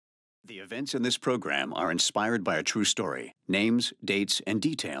The events in this program are inspired by a true story. Names, dates, and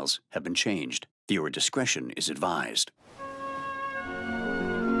details have been changed. Viewer discretion is advised.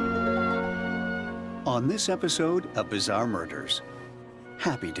 On this episode of Bizarre Murders,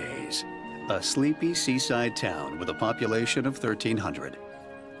 Happy Days, a sleepy seaside town with a population of 1,300.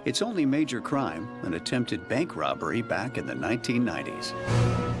 Its only major crime, an attempted bank robbery back in the 1990s.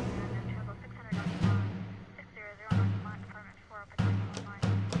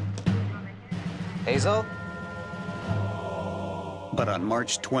 Hazel? But on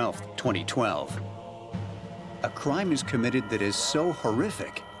March 12th, 2012, a crime is committed that is so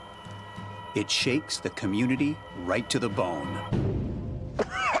horrific, it shakes the community right to the bone.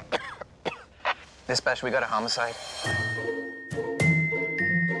 Dispatch, we got a homicide.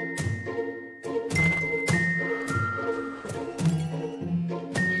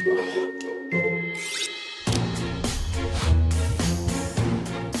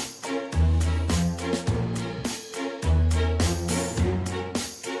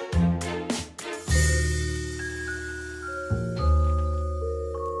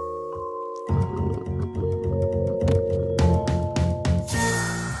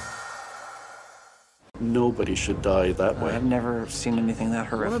 Nobody should die that way. I've never seen anything that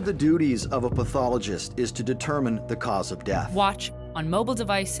horrific. One of the duties of a pathologist is to determine the cause of death. Watch on mobile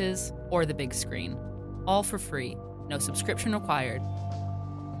devices or the big screen. All for free. No subscription required.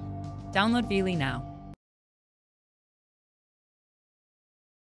 Download Veely now.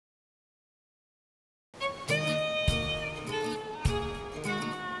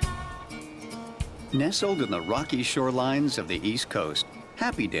 Nestled in the rocky shorelines of the East Coast,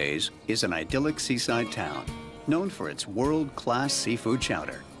 Happy Days is an idyllic seaside town known for its world-class seafood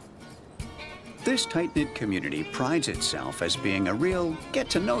chowder. This tight-knit community prides itself as being a real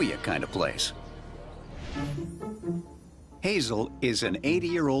get-to-know-you kind of place. Hazel is an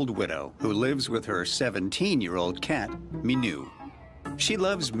 80-year-old widow who lives with her 17-year-old cat, Minou. She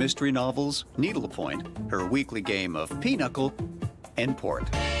loves mystery novels, needlepoint, her weekly game of pinochle, and port.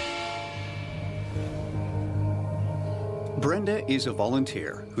 Brenda is a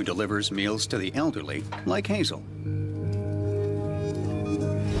volunteer who delivers meals to the elderly, like Hazel.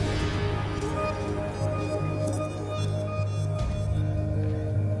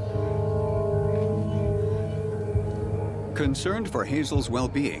 Concerned for Hazel's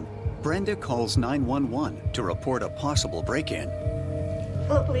well-being, Brenda calls 911 to report a possible break-in.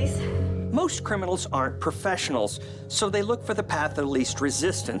 Hello, police. Most criminals aren't professionals, so they look for the path of least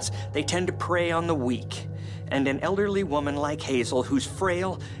resistance. They tend to prey on the weak. And an elderly woman like Hazel, who's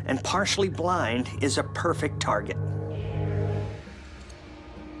frail and partially blind, is a perfect target.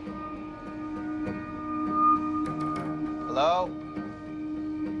 Hello?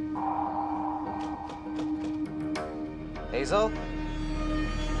 Hazel?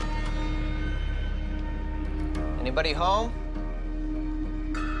 Anybody home?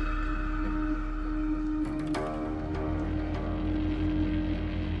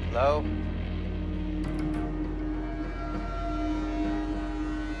 Hello?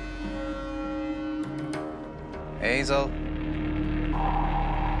 Hazel?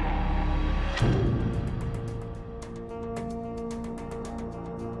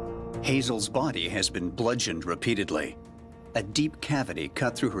 Hazel's body has been bludgeoned repeatedly, a deep cavity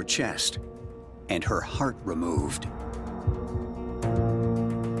cut through her chest, and her heart removed.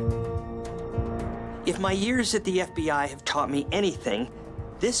 If my years at the FBI have taught me anything,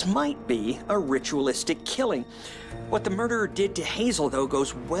 this might be a ritualistic killing. What the murderer did to Hazel, though,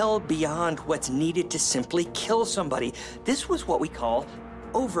 goes well beyond what's needed to simply kill somebody. This was what we call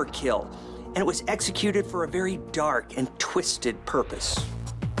overkill, and it was executed for a very dark and twisted purpose.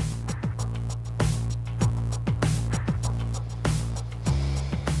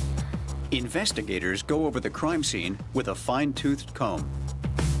 Investigators go over the crime scene with a fine-toothed comb.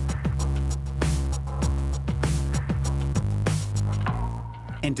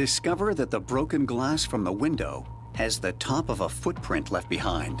 And discover that the broken glass from the window has the top of a footprint left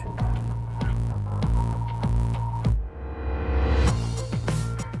behind.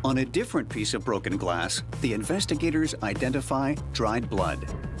 On a different piece of broken glass, the investigators identify dried blood.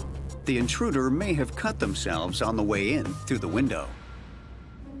 The intruder may have cut themselves on the way in through the window.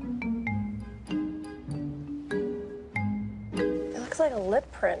 It looks like a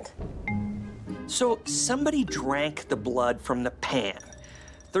lip print. So somebody drank the blood from the pan.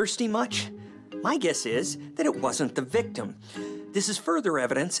 Thirsty much? My guess is that it wasn't the victim. This is further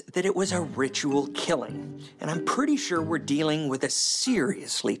evidence that it was a ritual killing. And I'm pretty sure we're dealing with a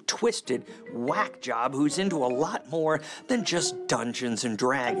seriously twisted whack job who's into a lot more than just Dungeons and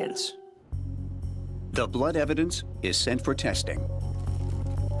Dragons. The blood evidence is sent for testing.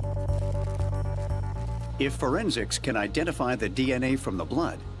 If forensics can identify the DNA from the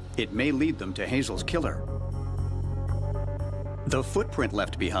blood, it may lead them to Hazel's killer. The footprint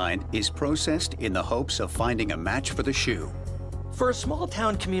left behind is processed in the hopes of finding a match for the shoe. For a small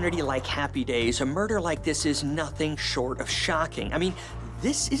town community like Happy Days, a murder like this is nothing short of shocking. I mean,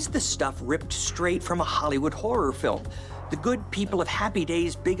 this is the stuff ripped straight from a Hollywood horror film. The good people of Happy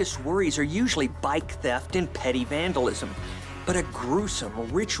Days' biggest worries are usually bike theft and petty vandalism. But a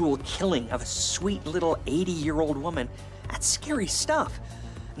gruesome ritual killing of a sweet little 80-year-old woman, that's scary stuff.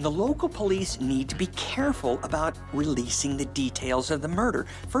 And the local police need to be careful about releasing the details of the murder.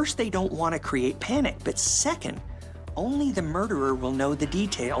 First, they don't want to create panic, but second, only the murderer will know the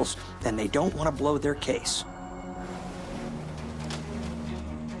details, and they don't want to blow their case.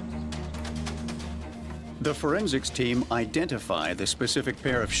 The forensics team identify the specific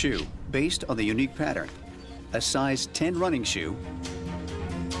pair of shoe based on the unique pattern. A size 10 running shoe,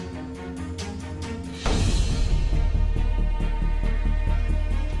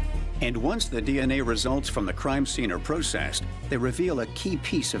 and once the DNA results from the crime scene are processed, they reveal a key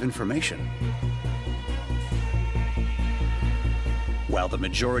piece of information. While the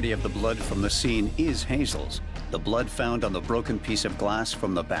majority of the blood from the scene is Hazel's, the blood found on the broken piece of glass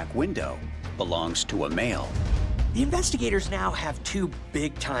from the back window belongs to a male. The investigators now have two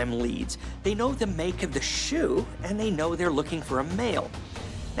big-time leads. They know the make of the shoe, and they know they're looking for a male.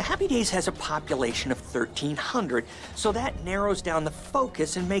 Now, Happy Days has a population of 1,300, so that narrows down the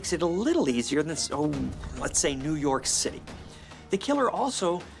focus and makes it a little easier than, let's say, New York City. The killer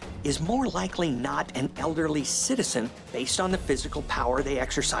also is more likely not an elderly citizen based on the physical power they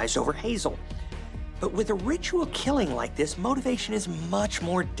exercise over Hazel. But with a ritual killing like this, motivation is much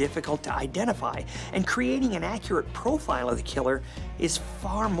more difficult to identify, and creating an accurate profile of the killer is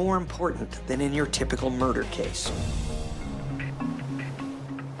far more important than in your typical murder case.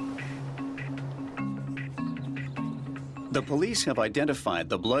 The police have identified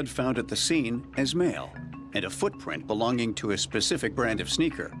the blood found at the scene as male, and a footprint belonging to a specific brand of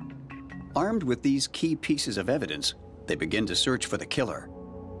sneaker. Armed with these key pieces of evidence, they begin to search for the killer.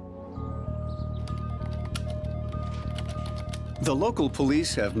 The local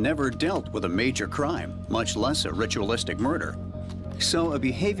police have never dealt with a major crime, much less a ritualistic murder. So a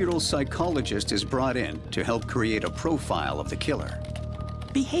behavioral psychologist is brought in to help create a profile of the killer.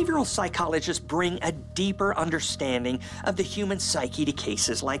 Behavioral psychologists bring a deeper understanding of the human psyche to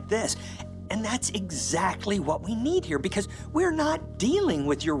cases like this. And that's exactly what we need here, because we're not dealing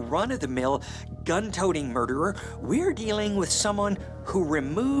with your run-of-the-mill gun-toting murderer. We're dealing with someone who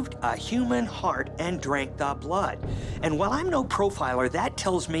removed a human heart and drank the blood. And while I'm no profiler, that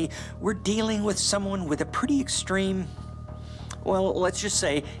tells me we're dealing with someone with a pretty extreme, well, let's just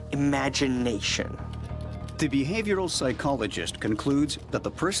say, imagination. The behavioral psychologist concludes that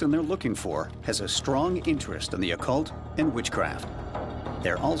the person they're looking for has a strong interest in the occult and witchcraft.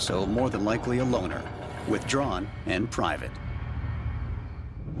 They're also more than likely a loner, withdrawn and private.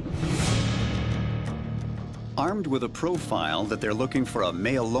 Armed with a profile that they're looking for a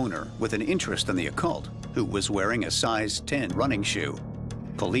male loner with an interest in the occult who was wearing a size 10 running shoe,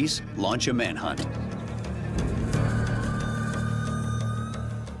 police launch a manhunt.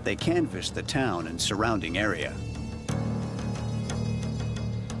 They canvass the town and surrounding area,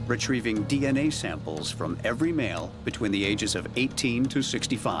 retrieving DNA samples from every male between the ages of 18 to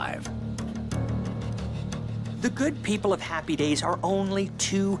 65. The good people of Happy Days are only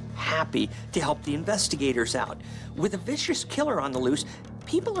too happy to help the investigators out. With a vicious killer on the loose,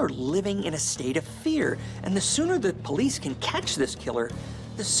 people are living in a state of fear, and the sooner the police can catch this killer,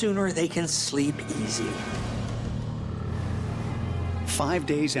 the sooner they can sleep easy. 5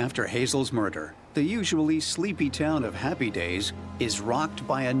 days after Hazel's murder, the usually sleepy town of Happy Days is rocked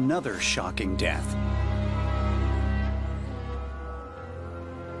by another shocking death.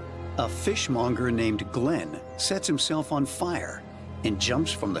 A fishmonger named Glenn sets himself on fire and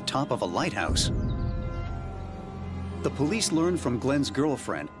jumps from the top of a lighthouse. The police learn from Glenn's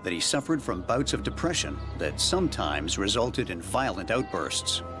girlfriend that he suffered from bouts of depression that sometimes resulted in violent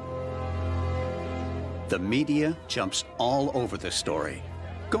outbursts. The media jumps all over the story,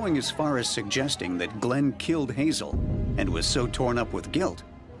 going as far as suggesting that Glenn killed Hazel and was so torn up with guilt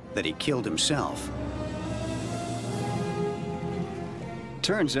that he killed himself.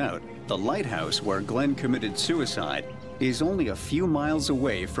 Turns out, the lighthouse where Glenn committed suicide is only a few miles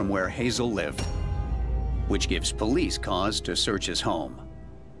away from where Hazel lived, which gives police cause to search his home.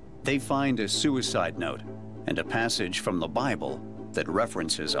 They find a suicide note and a passage from the Bible that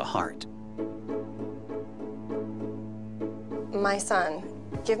references a heart. My son,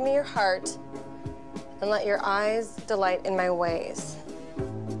 give me your heart and let your eyes delight in my ways.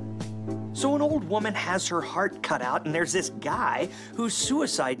 So an old woman has her heart cut out, and there's this guy whose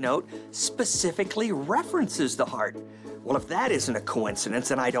suicide note specifically references the heart. Well, if that isn't a coincidence,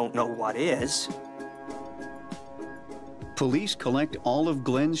 then I don't know what is. Police collect all of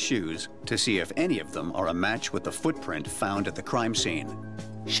Glenn's shoes to see if any of them are a match with the footprint found at the crime scene.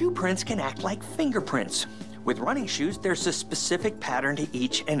 Shoe prints can act like fingerprints. With running shoes, there's a specific pattern to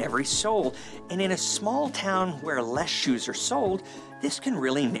each and every sole, and in a small town where less shoes are sold, this can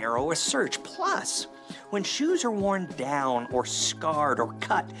really narrow a search. Plus, when shoes are worn down or scarred or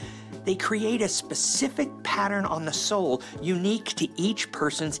cut, they create a specific pattern on the sole unique to each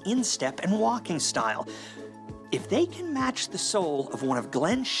person's instep and walking style. If they can match the sole of one of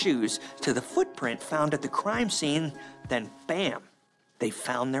Glenn's shoes to the footprint found at the crime scene, then bam, they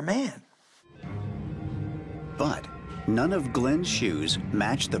found their man. But none of Glenn's shoes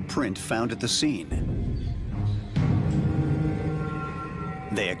match the print found at the scene.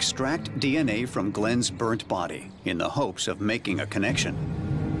 They extract DNA from Glenn's burnt body in the hopes of making a connection.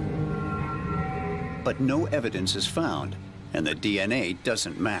 But no evidence is found, and the DNA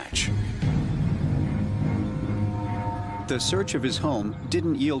doesn't match. The search of his home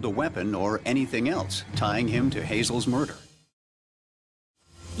didn't yield a weapon or anything else tying him to Hazel's murder.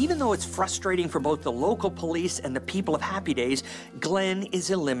 Even though it's frustrating for both the local police and the people of Happy Days, Glenn is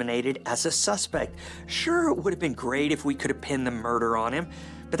eliminated as a suspect. Sure, it would have been great if we could have pinned the murder on him,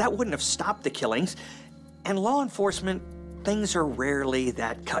 but that wouldn't have stopped the killings. And law enforcement, things are rarely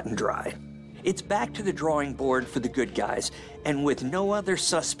that cut and dry. It's back to the drawing board for the good guys, and with no other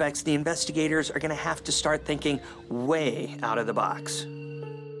suspects, the investigators are going to have to start thinking way out of the box.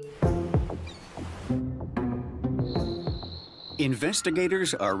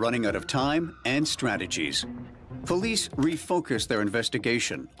 Investigators are running out of time and strategies. Police refocus their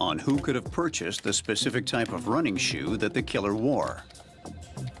investigation on who could have purchased the specific type of running shoe that the killer wore.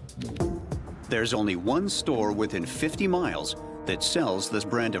 There's only one store within 50 miles that sells this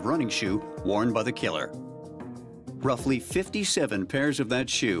brand of running shoe worn by the killer. Roughly 57 pairs of that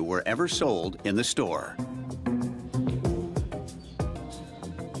shoe were ever sold in the store.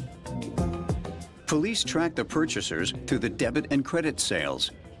 Police track the purchasers through the debit and credit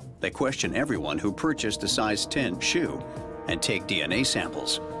sales. They question everyone who purchased a size 10 shoe and take DNA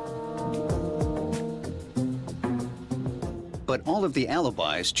samples. But all of the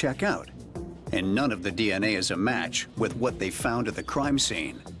alibis check out, and none of the DNA is a match with what they found at the crime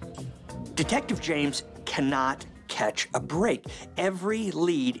scene. Detective James cannot catch a break. Every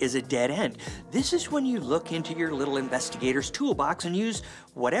lead is a dead end. This is when you look into your little investigator's toolbox and use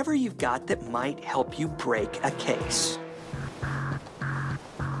whatever you've got that might help you break a case.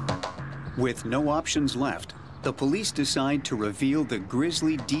 With no options left, the police decide to reveal the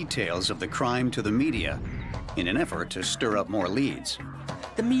grisly details of the crime to the media in an effort to stir up more leads.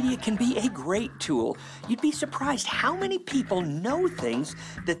 The media can be a great tool. You'd be surprised how many people know things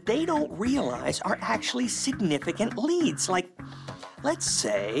that they don't realize are actually significant leads. Like, let's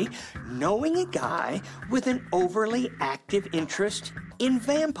say, knowing a guy with an overly active interest in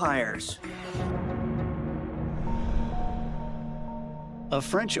vampires. A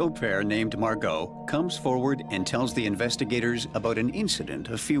French au pair named Margot comes forward and tells the investigators about an incident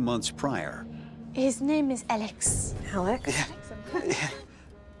a few months prior. His name is Alex. Alex? Yeah.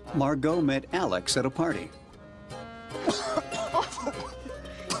 Margot met Alex at a party.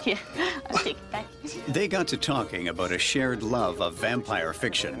 Here, I'll take it back. They got to talking about a shared love of vampire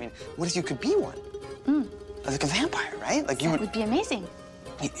fiction. I mean, what if you could be one? Like a vampire, right? Like That would be amazing.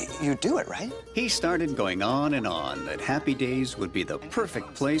 you do it, right? He started going on and on that Happy Days would be the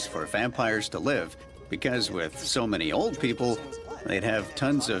perfect place for vampires to live because with so many old people, they'd have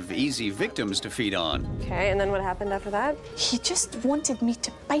tons of easy victims to feed on. Okay, and then what happened after that? He just wanted me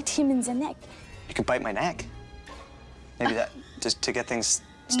to bite him in the neck. You could bite my neck. Maybe that, just to get things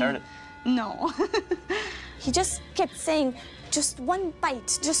started. No. He just kept saying, just one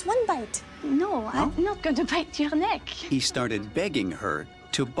bite, just one bite. No, I'm not going to bite your neck. He started begging her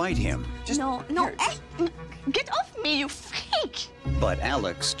to bite him. No. Hey, get off me, you freak! But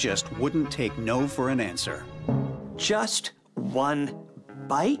Alex just wouldn't take no for an answer. Just one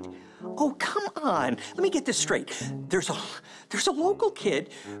bite? Oh, come on. Let me get this straight. There's a local kid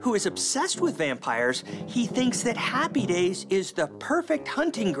who is obsessed with vampires. He thinks that Happy Days is the perfect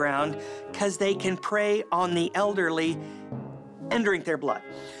hunting ground because they can prey on the elderly and drink their blood.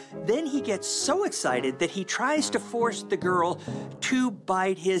 Then he gets so excited that he tries to force the girl to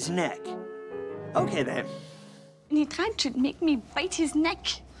bite his neck. Okay, then. And he tried to make me bite his neck.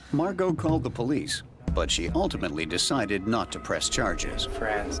 Margot called the police, but she ultimately decided not to press charges.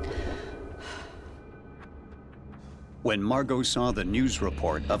 Friends. When Margot saw the news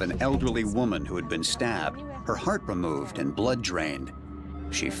report of an elderly woman who had been stabbed, her heart removed and blood drained,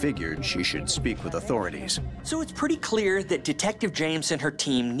 she figured she should speak with authorities. So it's pretty clear that Detective James and her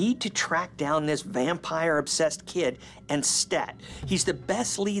team need to track down this vampire-obsessed kid and stat. He's the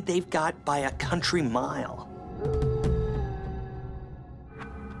best lead they've got by a country mile.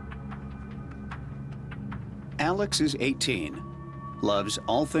 Alex is 18, loves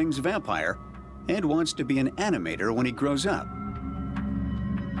all things vampire, and wants to be an animator when he grows up.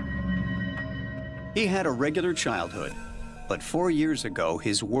 He had a regular childhood, but 4 years ago,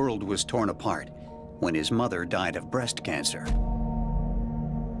 his world was torn apart when his mother died of breast cancer.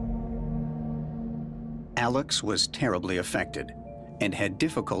 Alex was terribly affected and had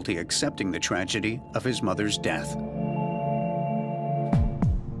difficulty accepting the tragedy of his mother's death.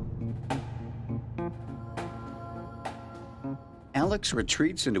 Alex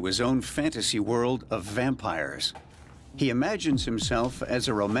retreats into his own fantasy world of vampires. He imagines himself as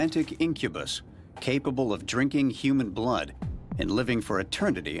a romantic incubus, capable of drinking human blood and living for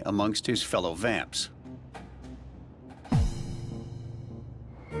eternity amongst his fellow vamps.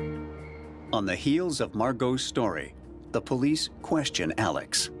 On the heels of Margot's story, the police question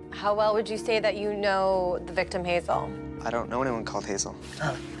Alex. How well would you say that you know the victim, Hazel? I don't know anyone called Hazel.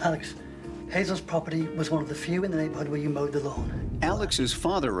 Alex, Hazel's property was one of the few in the neighborhood where you mowed the lawn. Alex's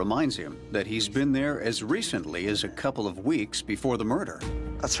father reminds him that he's been there as recently as a couple of weeks before the murder.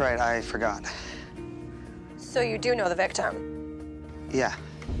 That's right, I forgot. So you do know the victim? Yeah.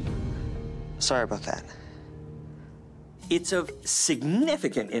 Sorry about that. It's of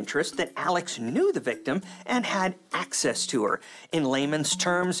significant interest that Alex knew the victim and had access to her. In layman's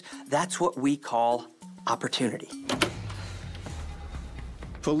terms, that's what we call opportunity.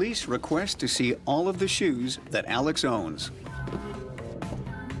 Police request to see all of the shoes that Alex owns.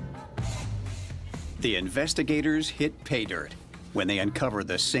 The investigators hit pay dirt when they uncover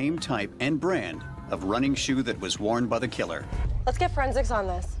the same type and brand of running shoe that was worn by the killer. Let's get forensics on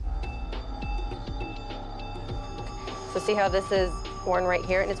this. So see how this is worn right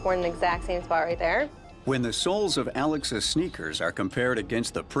here, and it's worn in the exact same spot right there? When the soles of Alex's sneakers are compared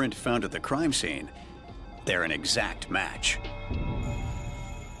against the print found at the crime scene, they're an exact match.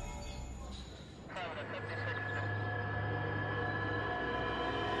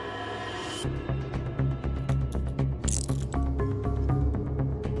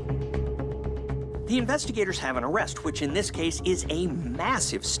 The investigators have an arrest, which in this case is a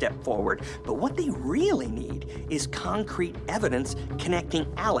massive step forward. But what they really need is concrete evidence connecting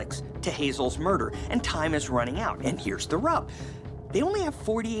Alex to Hazel's murder, and time is running out. And here's the rub. They only have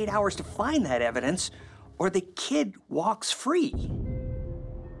 48 hours to find that evidence, or the kid walks free.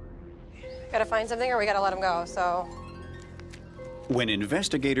 Gotta find something or we gotta let him go, so. When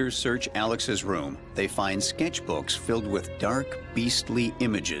investigators search Alex's room, they find sketchbooks filled with dark, beastly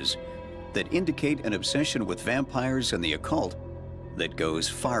images that indicate an obsession with vampires and the occult that goes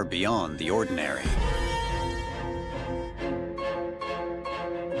far beyond the ordinary.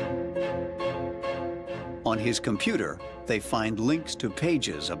 On his computer, they find links to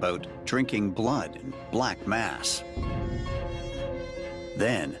pages about drinking blood and black mass.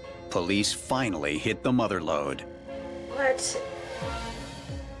 Then, police finally hit the mother lode. What?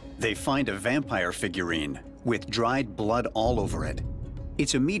 They find a vampire figurine with dried blood all over it.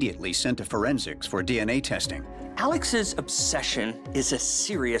 It's immediately sent to forensics for DNA testing. Alex's obsession is a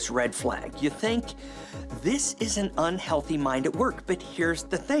serious red flag. You think this is an unhealthy mind at work, but here's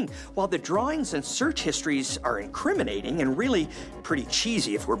the thing. While the drawings and search histories are incriminating and really pretty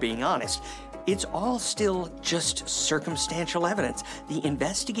cheesy if we're being honest, it's all still just circumstantial evidence. The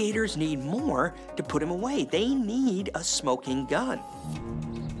investigators need more to put him away. They need a smoking gun.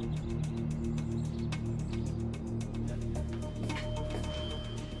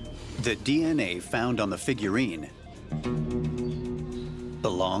 The DNA found on the figurine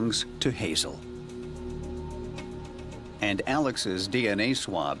belongs to Hazel. And Alex's DNA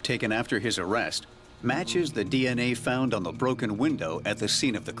swab taken after his arrest matches the DNA found on the broken window at the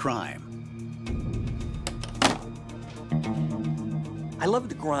scene of the crime. I love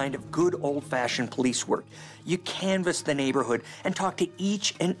the grind of good old-fashioned police work. You canvass the neighborhood and talk to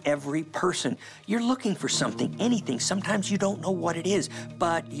each and every person. You're looking for something, anything. Sometimes you don't know what it is,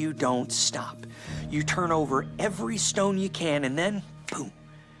 but you don't stop. You turn over every stone you can, and then, boom,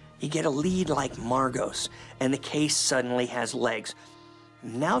 you get a lead like Margot's, and the case suddenly has legs.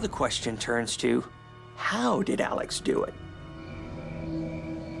 Now the question turns to, how did Alex do it?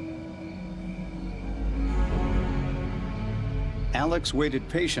 Alex waited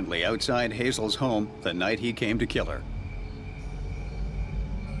patiently outside Hazel's home the night he came to kill her.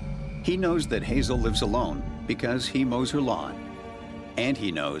 He knows that Hazel lives alone because he mows her lawn. And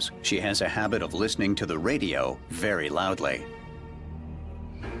he knows she has a habit of listening to the radio very loudly.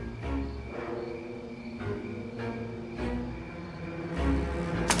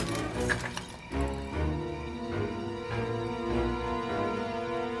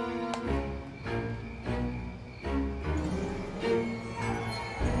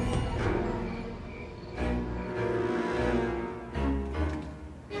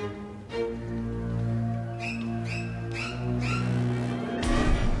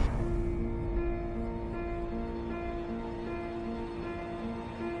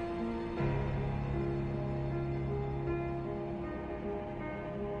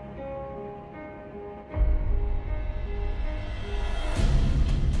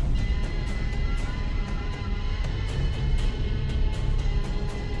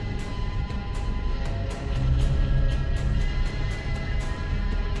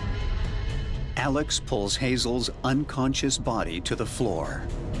 Alex pulls Hazel's unconscious body to the floor.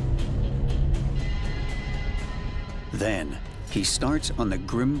 Then, he starts on the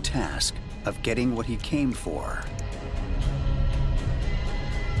grim task of getting what he came for.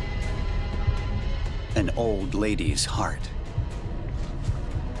 An old lady's heart.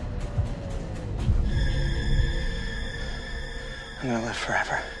 I'm gonna live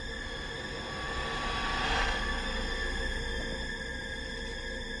forever.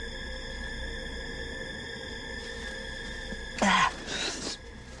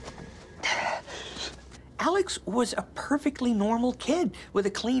 Alex was a perfectly normal kid with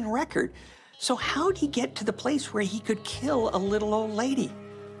a clean record. So how'd he get to the place where he could kill a little old lady?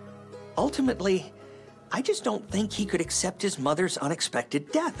 Ultimately, I just don't think he could accept his mother's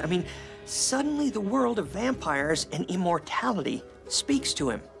unexpected death. I mean, suddenly the world of vampires and immortality speaks to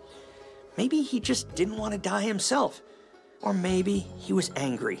him. Maybe he just didn't want to die himself. Or maybe he was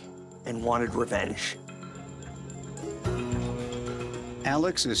angry and wanted revenge.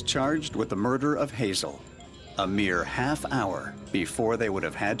 Alex is charged with the murder of Hazel, a mere half hour before they would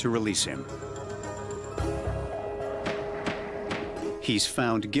have had to release him. He's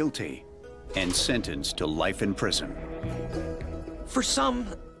found guilty and sentenced to life in prison. For some,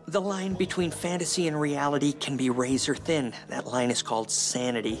 the line between fantasy and reality can be razor thin. That line is called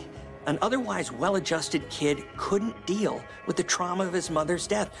sanity. An otherwise well-adjusted kid couldn't deal with the trauma of his mother's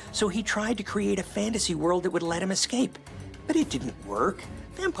death, so he tried to create a fantasy world that would let him escape. But it didn't work.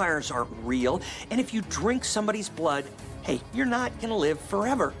 Vampires aren't real, and if you drink somebody's blood, hey, you're not gonna live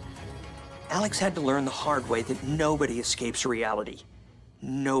forever. Alex had to learn the hard way that nobody escapes reality.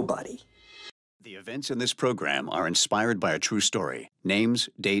 Nobody. The events in this program are inspired by a true story. Names,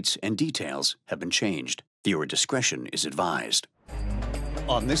 dates, and details have been changed. Viewer discretion is advised.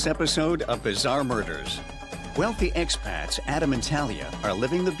 On this episode of Bizarre Murders, wealthy expats Adam and Talia are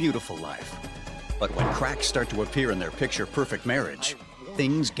living the beautiful life. But when cracks start to appear in their picture-perfect marriage,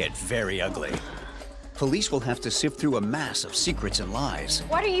 things get very ugly. Police will have to sift through a mass of secrets and lies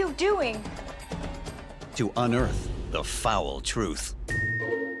What are you doing? to unearth the foul truth.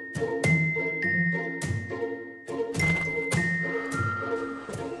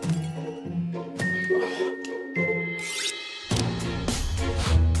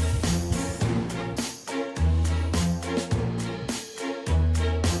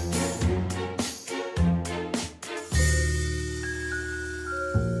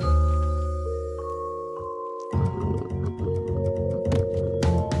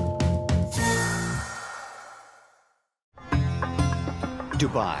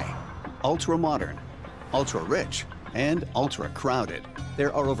 Dubai. Ultra-modern, ultra-rich, and ultra-crowded.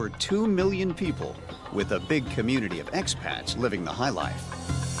 There are over 2 million people, with a big community of expats living the high life.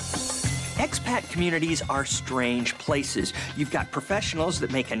 Expat communities are strange places. You've got professionals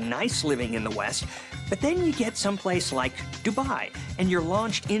that make a nice living in the West, but then you get someplace like Dubai, and you're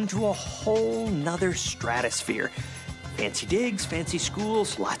launched into a whole nother stratosphere. Fancy digs, fancy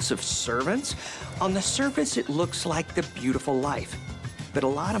schools, lots of servants. On the surface, it looks like the beautiful life. But a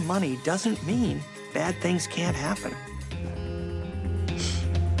lot of money doesn't mean bad things can't happen.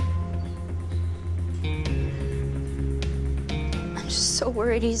 I'm just so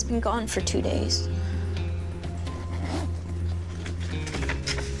worried he's been gone for 2 days.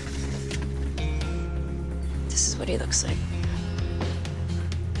 This is what he looks like.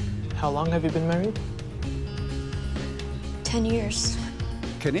 How long have you been married? 10 years.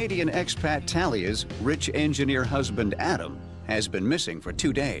 Canadian expat Talia's rich engineer husband Adam has been missing for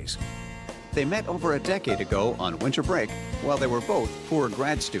 2 days. They met over a decade ago on winter break while they were both poor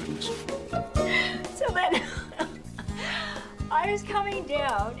grad students. So then I was coming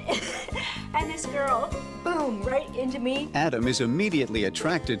down and this girl, boom, right into me. Adam is immediately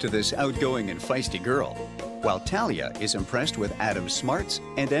attracted to this outgoing and feisty girl. while Talia is impressed with Adam's smarts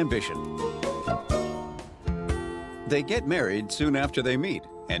and ambition. They get married soon after they meet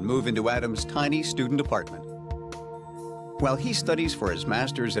and move into Adam's tiny student apartment. While he studies for his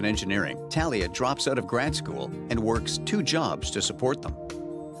master's in engineering, Talia drops out of grad school and works 2 jobs to support them.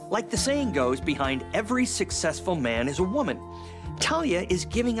 Like the saying goes, behind every successful man is a woman. Talia is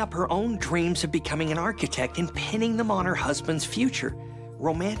giving up her own dreams of becoming an architect and pinning them on her husband's future.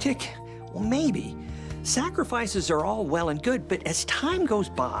 Romantic? Well, maybe. Sacrifices are all well and good, but as time goes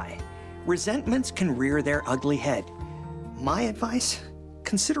by, resentments can rear their ugly head. My advice?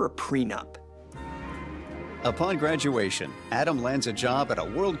 Consider a prenup. Upon graduation, Adam lands a job at a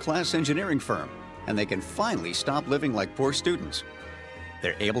world-class engineering firm, and they can finally stop living like poor students.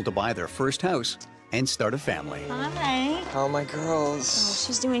 They're able to buy their first house and start a family. Hi. How are my girls? Oh,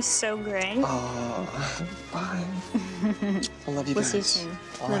 she's doing so great. Oh, bye. I love you guys. We'll see you soon.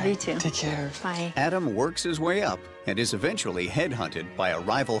 All Love right, you too. Take care. Bye. Adam works his way up and is eventually headhunted by a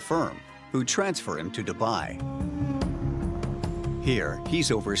rival firm who transfer him to Dubai. Here,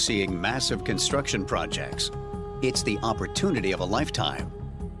 he's overseeing massive construction projects. It's the opportunity of a lifetime.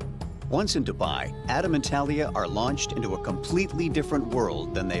 Once in Dubai, Adam and Talia are launched into a completely different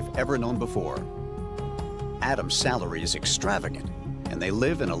world than they've ever known before. Adam's salary is extravagant, and they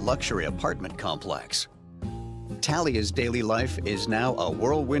live in a luxury apartment complex. Talia's daily life is now a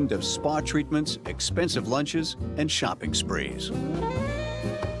whirlwind of spa treatments, expensive lunches, and shopping sprees.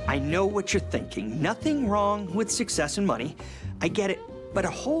 I know what you're thinking. Nothing wrong with success and money. I get it, but a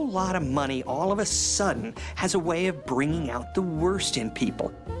whole lot of money all of a sudden has a way of bringing out the worst in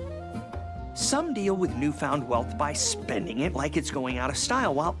people. Some deal with newfound wealth by spending it like it's going out of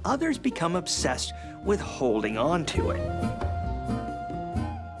style, while others become obsessed with holding on to it.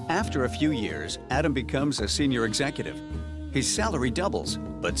 After a few years, Adam becomes a senior executive. His salary doubles,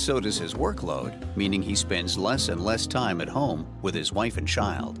 but so does his workload, meaning he spends less and less time at home with his wife and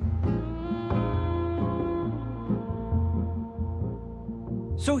child.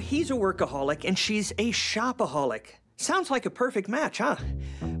 So he's a workaholic and she's a shopaholic. Sounds like a perfect match, huh?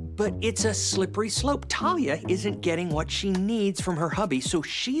 But it's a slippery slope. Talia isn't getting what she needs from her hubby, so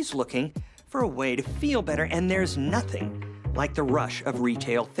she's looking for a way to feel better, and there's nothing like the rush of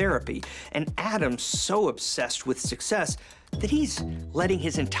retail therapy. And Adam's so obsessed with success that he's letting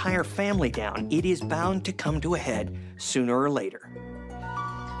his entire family down. It is bound to come to a head sooner or later.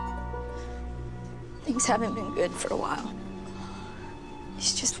 Things haven't been good for a while.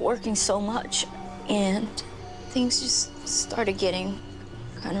 He's just working so much, and things just started getting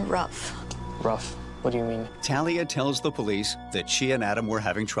kind of rough. Rough? What do you mean? Talia tells the police that she and Adam were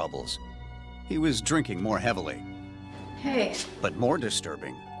having troubles. He was drinking more heavily. Hey. But more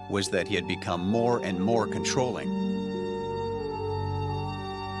disturbing was that he had become more and more controlling.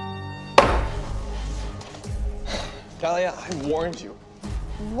 Talia, I warned you.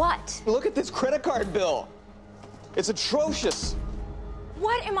 What? Look at this credit card bill. It's atrocious.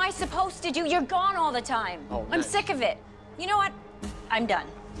 What am I supposed to do? You're gone all the time. Oh, I'm nice. sick of it. You know what? I'm done.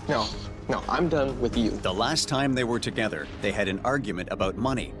 No, I'm done with you. The last time they were together, they had an argument about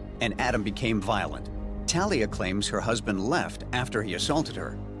money, and Adam became violent. Talia claims her husband left after he assaulted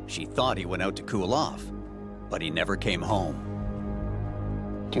her. She thought he went out to cool off, but he never came home.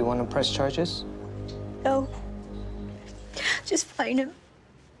 Do you want to press charges? No. Just find him.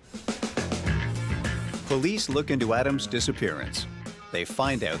 Police look into Adam's disappearance. They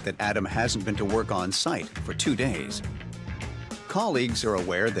find out that Adam hasn't been to work on site for 2 days. Colleagues are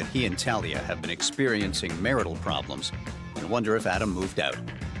aware that he and Talia have been experiencing marital problems and wonder if Adam moved out.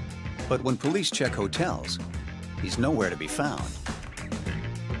 But when police check hotels, he's nowhere to be found.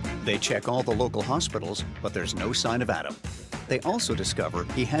 They check all the local hospitals, but there's no sign of Adam. They also discover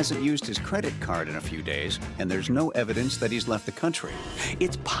he hasn't used his credit card in a few days, and there's no evidence that he's left the country.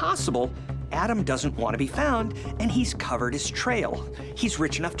 It's possible Adam doesn't want to be found, and he's covered his trail. He's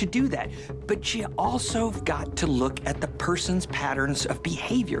rich enough to do that. But you also got to look at the person's patterns of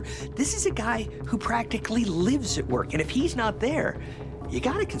behavior. This is a guy who practically lives at work, and if he's not there, you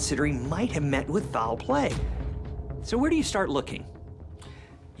got to consider he might have met with foul play. So where do you start looking?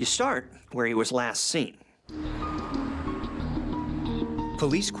 You start where he was last seen.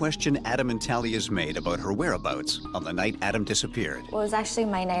 Police question Adam and Talia's maid about her whereabouts on the night Adam disappeared. Well, it was actually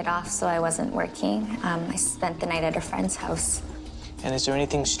my night off, so I wasn't working. I spent the night at a friend's house. And is there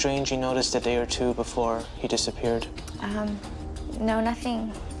anything strange you noticed a day or two before he disappeared? No,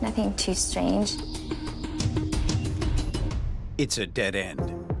 nothing too strange. It's a dead end.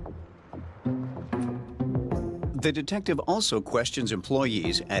 The detective also questions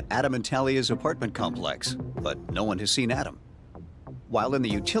employees at Adam and Talia's apartment complex, but no one has seen Adam. While in the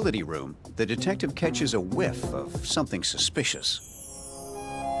utility room, the detective catches a whiff of something suspicious.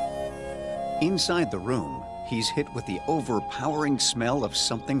 Inside the room, he's hit with the overpowering smell of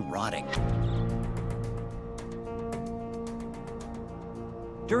something rotting.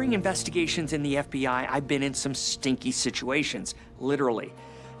 During investigations in the FBI, I've been in some stinky situations, literally.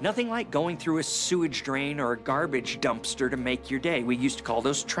 Nothing like going through a sewage drain or a garbage dumpster to make your day. We used to call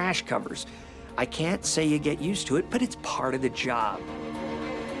those trash covers. I can't say you get used to it, but it's part of the job.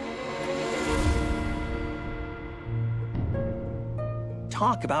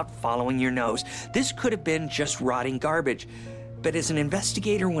 Talk about following your nose. This could have been just rotting garbage. But as an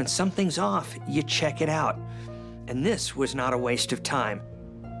investigator, when something's off, you check it out. And this was not a waste of time.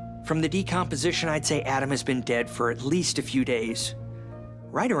 From the decomposition, I'd say Adam has been dead for at least a few days.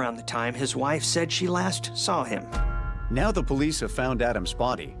 Right around the time his wife said she last saw him. Now the police have found Adam's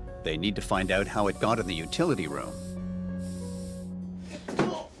body. They need to find out how it got in the utility room.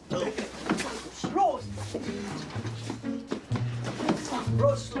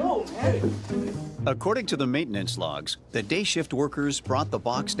 Bro, slow, man. According to the maintenance logs, the day shift workers brought the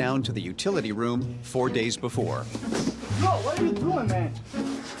box down to the utility room 4 days before. Bro, what are you doing, man?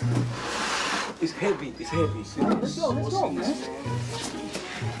 It's heavy, it's heavy. Let's go, man.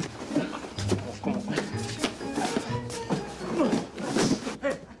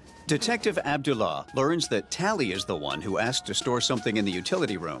 Detective Abdullah learns that Talia is the one who asked to store something in the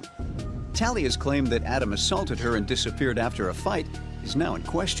utility room. Talia's claim that Adam assaulted her and disappeared after a fight is now in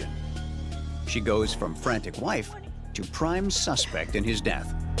question. She goes from frantic wife to prime suspect in his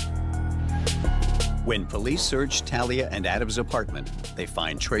death. When police search Talia and Adam's apartment, they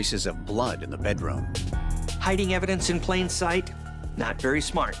find traces of blood in the bedroom. Hiding evidence in plain sight? Not very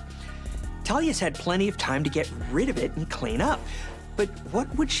smart. Talia's had plenty of time to get rid of it and clean up. But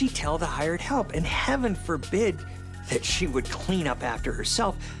what would she tell the hired help? And heaven forbid that she would clean up after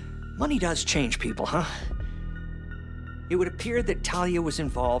herself. Money does change people, huh? It would appear that Talia was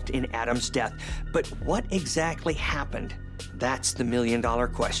involved in Adam's death, but what exactly happened? That's the million-dollar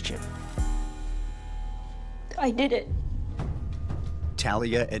question. I did it.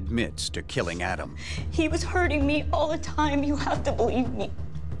 Talia admits to killing Adam. He was hurting me all the time. You have to believe me.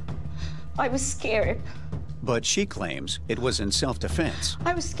 I was scared. But she claims it was in self-defense.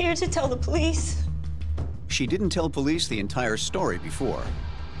 I was scared to tell the police. She didn't tell police the entire story before.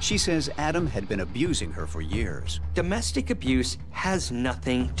 She says Adam had been abusing her for years. Domestic abuse has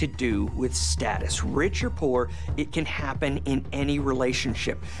nothing to do with status. Rich or poor, it can happen in any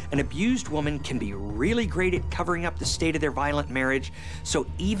relationship. An abused woman can be really great at covering up the state of their violent marriage, so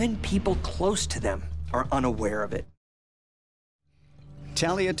even people close to them are unaware of it.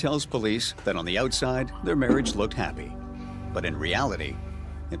 Talia tells police that on the outside, their marriage looked happy. But in reality,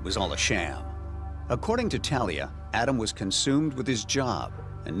 it was all a sham. According to Talia, Adam was consumed with his job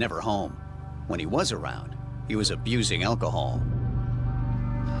and never home. When he was around, he was abusing alcohol.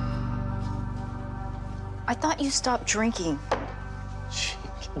 I thought you stopped drinking.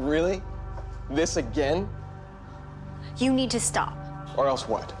 Really? This again? You need to stop. Or else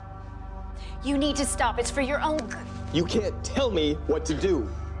what? You need to stop. It's for your own good. You can't tell me what to do.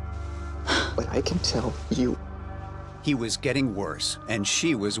 But I can tell you. He was getting worse, and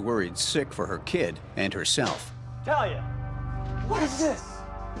she was worried sick for her kid and herself. Talia, what is this?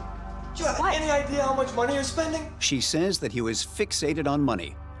 Do you have any idea how much money you're spending? She says that he was fixated on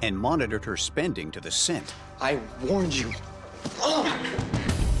money and monitored her spending to the cent. I warned you.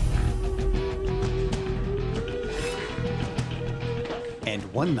 And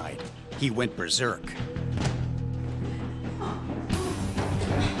one night, he went berserk.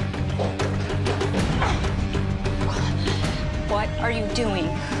 What are you doing?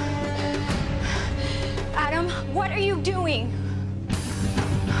 Adam, what are you doing?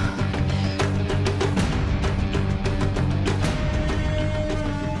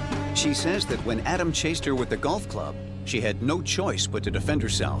 She says that when Adam chased her with the golf club, she had no choice but to defend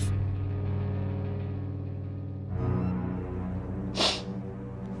herself.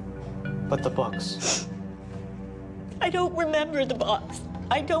 But the box. I don't remember the box.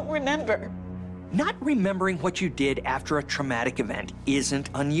 I don't remember. Not remembering what you did after a traumatic event isn't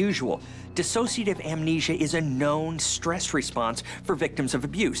unusual. Dissociative amnesia is a known stress response for victims of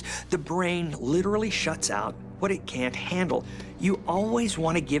abuse. The brain literally shuts out what it can't handle. You always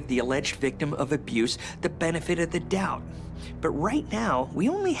want to give the alleged victim of abuse the benefit of the doubt. But right now, we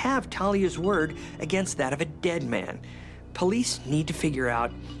only have Talia's word against that of a dead man. Police need to figure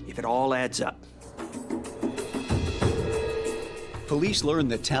out if it all adds up. Police learn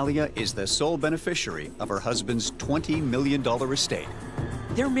that Talia is the sole beneficiary of her husband's $20 million estate.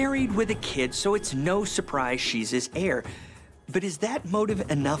 They're married with a kid, so it's no surprise she's his heir. But is that motive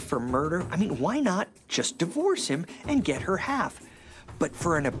enough for murder? I mean, why not just divorce him and get her half? But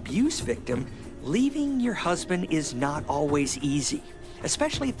for an abuse victim, leaving your husband is not always easy,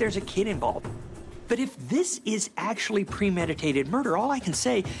 especially if there's a kid involved. But if this is actually premeditated murder, all I can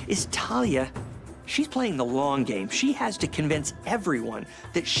say is Talia, she's playing the long game. She has to convince everyone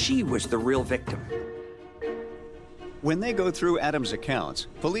that she was the real victim. When they go through Adam's accounts,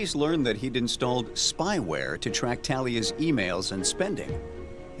 police learn that he'd installed spyware to track Talia's emails and spending,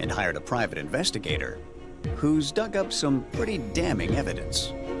 and hired a private investigator who's dug up some pretty damning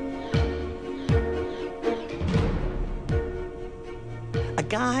evidence. A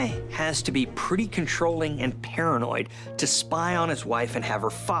guy has to be pretty controlling and paranoid to spy on his wife and have her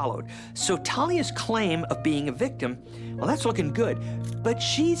followed. So Talia's claim of being a victim, well, that's looking good. But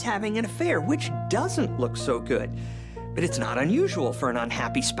she's having an affair, which doesn't look so good. But it's not unusual for an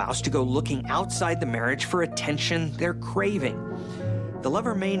unhappy spouse to go looking outside the marriage for attention they're craving. The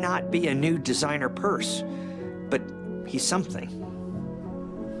lover may not be a new designer purse, but he's something.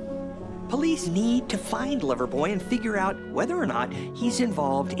 Police need to find Loverboy and figure out whether or not he's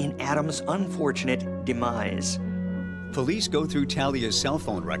involved in Adam's unfortunate demise. Police go through Talia's cell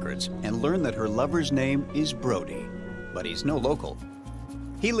phone records and learn that her lover's name is Brody, but he's no local.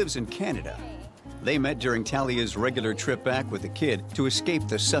 He lives in Canada. They met during Talia's regular trip back with the kid to escape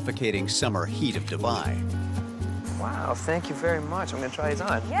the suffocating summer heat of Dubai. Wow, thank you very much. I'm gonna try these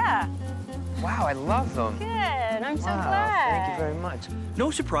on. Yeah. Wow, I love them. Good. I'm so Wow, glad. thank you very much. No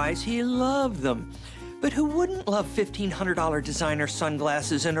surprise, he loved them. But who wouldn't love $1,500 designer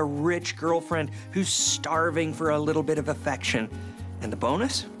sunglasses and a rich girlfriend who's starving for a little bit of affection? And the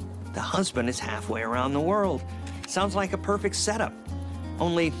bonus? The husband is halfway around the world. Sounds like a perfect setup.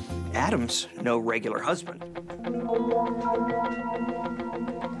 Only Adam's no regular husband.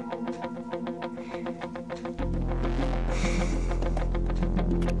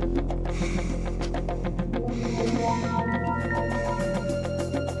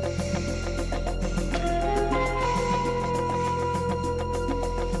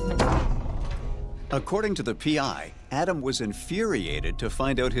 According to the PI, Adam was infuriated to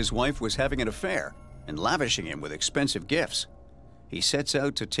find out his wife was having an affair and lavishing him with expensive gifts. He sets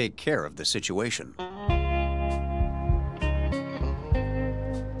out to take care of the situation.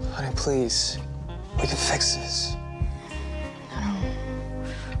 Honey, please. We can fix this. No.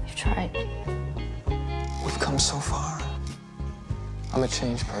 We've tried. We've come so far. I'm a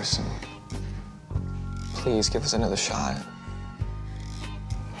changed person. Please give us another shot.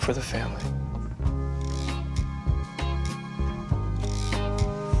 For the family.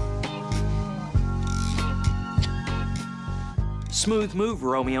 Smooth move,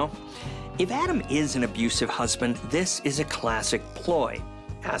 Romeo. If Adam is an abusive husband, this is a classic ploy.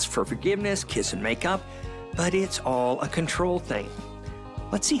 Ask for forgiveness, kiss and make up, but it's all a control thing.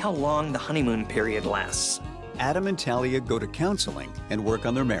 Let's see how long the honeymoon period lasts. Adam and Talia go to counseling and work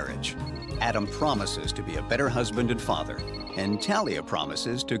on their marriage. Adam promises to be a better husband and father, and Talia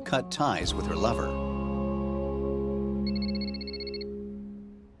promises to cut ties with her lover.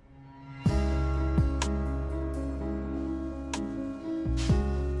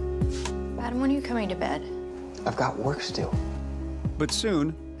 Adam, when are you coming to bed? I've got work still. But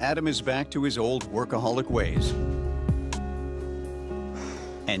soon, Adam is back to his old workaholic ways.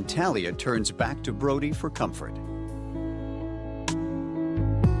 And Talia turns back to Brody for comfort.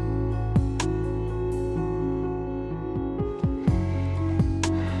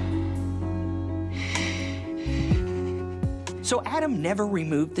 So Adam never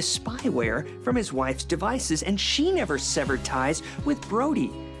removed the spyware from his wife's devices, and she never severed ties with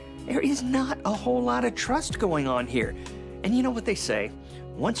Brody. There is not a whole lot of trust going on here. And you know what they say,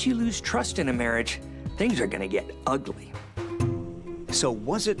 once you lose trust in a marriage, things are gonna get ugly. So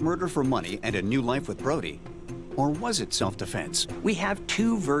was it murder for money and a new life with Brody? Or was it self-defense? We have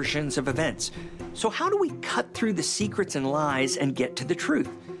two versions of events. So how do we cut through the secrets and lies and get to the truth?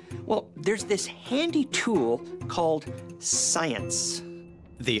 Well, there's this handy tool called science.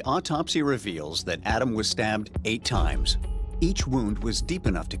 The autopsy reveals that Adam was stabbed 8 times. Each wound was deep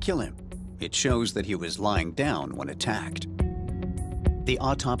enough to kill him. It shows that he was lying down when attacked. The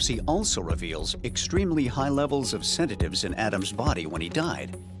autopsy also reveals extremely high levels of sedatives in Adam's body when he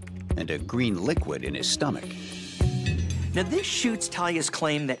died, and a green liquid in his stomach. Now this shoots Talia's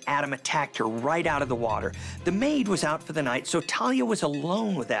claim that Adam attacked her right out of the water. The maid was out for the night, so Talia was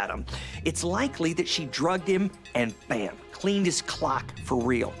alone with Adam. It's likely that she drugged him and bam, cleaned his clock for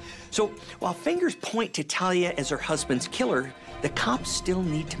real. So while fingers point to Talia as her husband's killer, the cops still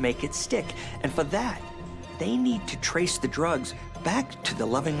need to make it stick. And for that, they need to trace the drugs back to the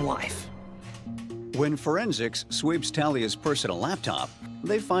loving wife. When forensics sweeps Talia's personal laptop,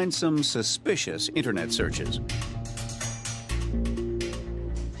 they find some suspicious internet searches.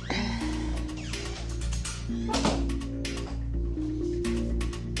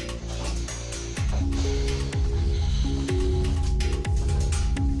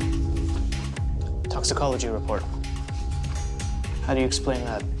 Toxicology report. How do you explain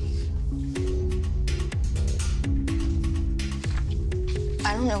that?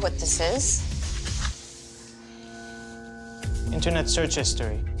 I don't know what this is. Internet search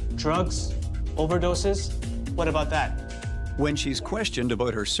history. Drugs? Overdoses? What about that? When she's questioned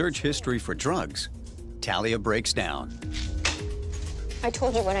about her search history for drugs, Talia breaks down. I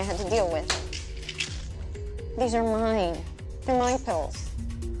told you what I had to deal with. These are mine. They're my pills.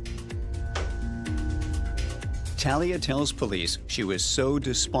 Talia tells police she was so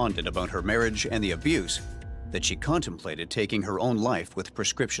despondent about her marriage and the abuse that she contemplated taking her own life with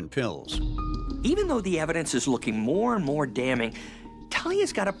prescription pills. Even though the evidence is looking more and more damning,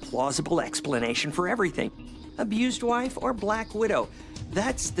 Talia's got a plausible explanation for everything. Abused wife or black widow?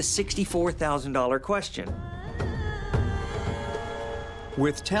 That's the $64,000 question.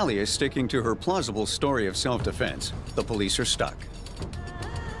 With Talia sticking to her plausible story of self-defense, the police are stuck.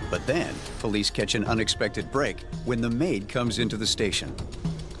 But then, police catch an unexpected break when the maid comes into the station.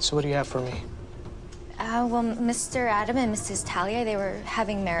 So what do you have for me? Well, Mr. Adam and Mrs. Talia, they were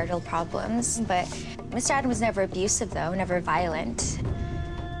having marital problems, but Mr. Adam was never abusive, though, never violent.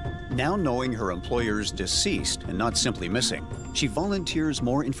 Now knowing her employer's deceased and not simply missing, she volunteers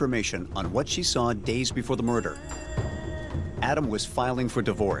more information on what she saw days before the murder. Adam was filing for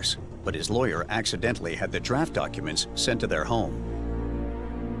divorce, but his lawyer accidentally had the draft documents sent to their home.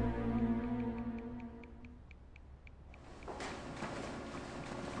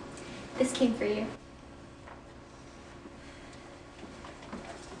 This came for you.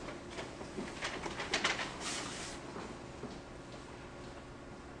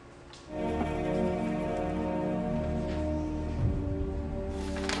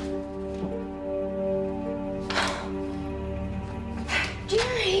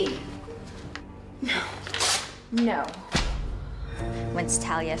 Jerry! No. Once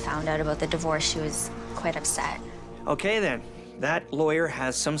Talia found out about the divorce, she was quite upset. Okay then, that lawyer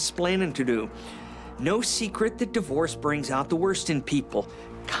has some splaining to do. No secret that divorce brings out the worst in people.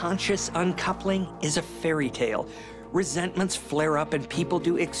 Conscious uncoupling is a fairy tale. Resentments flare up and people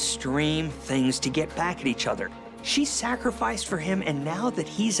do extreme things to get back at each other. She sacrificed for him, and now that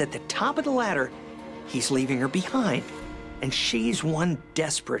he's at the top of the ladder, he's leaving her behind. And she's one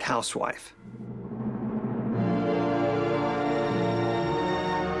desperate housewife.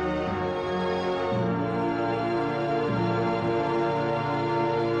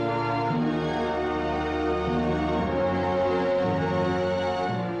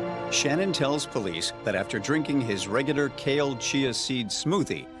 Shannon tells police that after drinking his regular kale chia seed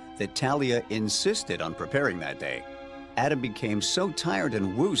smoothie that Talia insisted on preparing that day, Adam became so tired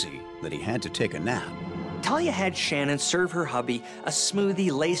and woozy that he had to take a nap. Talia had Shannon serve her hubby a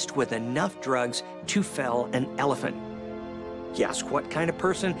smoothie laced with enough drugs to fell an elephant. You ask what kind of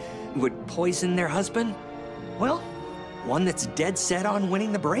person would poison their husband? Well, one that's dead set on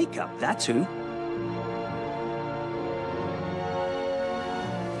winning the breakup, that's who.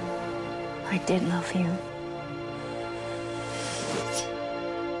 I did love you.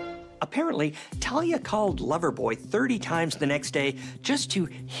 Apparently, Talia called Loverboy 30 times the next day just to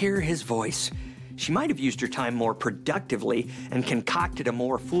hear his voice. She might have used her time more productively and concocted a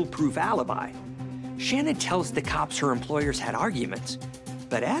more foolproof alibi. Shannon tells the cops her employers had arguments,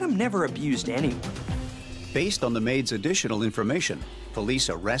 but Adam never abused anyone. Based on the maid's additional information, police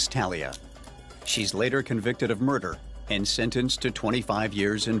arrest Talia. She's later convicted of murder and sentenced to 25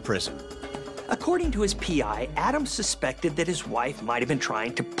 years in prison. According to his PI, Adam suspected that his wife might have been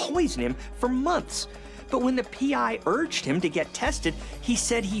trying to poison him for months. But when the PI urged him to get tested, he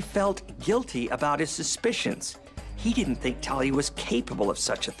said he felt guilty about his suspicions. He didn't think Talia was capable of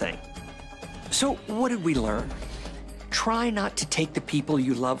such a thing. So what did we learn? Try not to take the people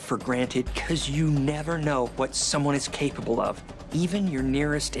you love for granted, because you never know what someone is capable of, even your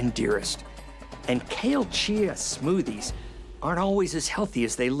nearest and dearest. And kale chia smoothies aren't always as healthy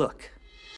as they look.